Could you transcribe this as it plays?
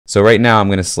So right now I'm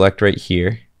going to select right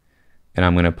here, and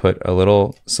I'm going to put a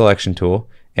little selection tool,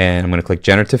 and I'm going to click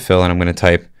generative fill, and I'm going to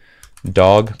type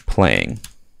dog playing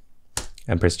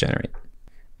and press generate.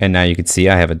 And now you can see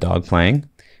I have a dog playing,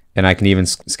 and I can even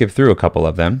skip through a couple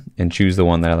of them and choose the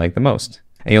one that I like the most.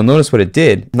 And you'll notice what it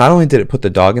did. Not only did it put the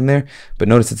dog in there, but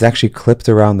notice it's actually clipped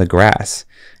around the grass,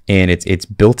 and it's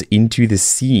built into the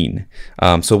scene.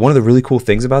 So one of the really cool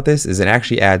things about this is it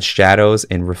actually adds shadows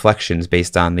and reflections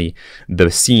based on the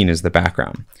scene as the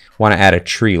background. Want to add a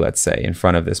tree, let's say, in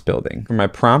front of this building. For my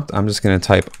prompt, I'm just going to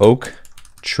type oak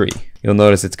tree. You'll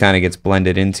notice it kind of gets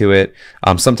blended into it.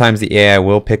 Sometimes the AI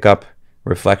will pick up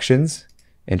reflections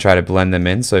and try to blend them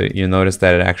in. So you'll notice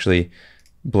that it actually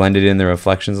blended in the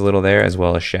reflections a little there, as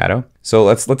well as shadow. So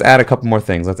let's add a couple more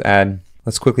things.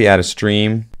 Let's quickly add a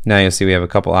stream. Now you'll see we have a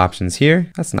couple options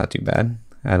here. That's not too bad.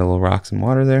 Add a little rocks and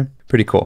water there. Pretty cool.